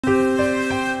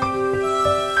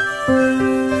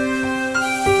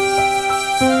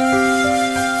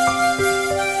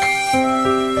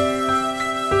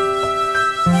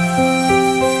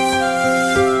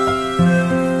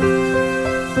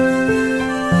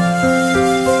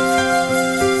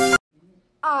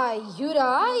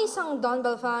isang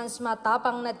Donbelle fans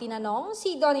matapang na tinanong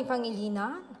si Donny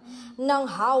Pangilinan ng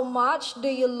how much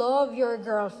do you love your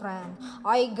girlfriend?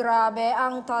 Ay grabe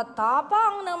ang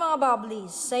tatapang ng mga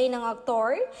bubblies. Say ng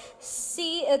aktor,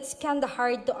 see it's kinda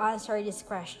hard to answer this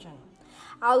question.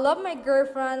 I love my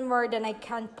girlfriend more than I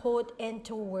can put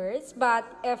into words, but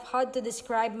if had to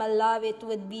describe my love, it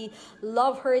would be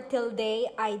love her till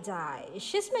day I die.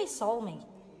 She's my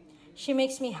soulmate. She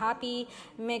makes me happy,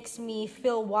 makes me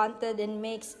feel wanted, and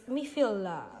makes me feel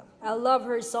loved. I love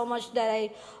her so much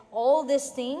that all these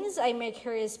things, I make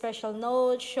her a special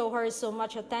note, show her so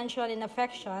much attention and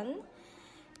affection.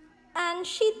 And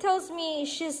she tells me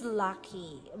she's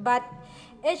lucky. But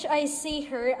each I see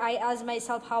her, I ask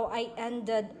myself how I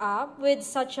ended up with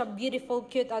such a beautiful,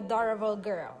 cute, adorable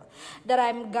girl that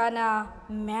I'm gonna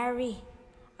marry.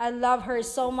 I love her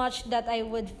so much that I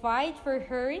would fight for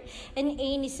her in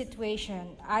any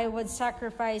situation. I would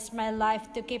sacrifice my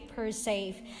life to keep her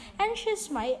safe. And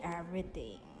she's my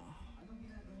everything.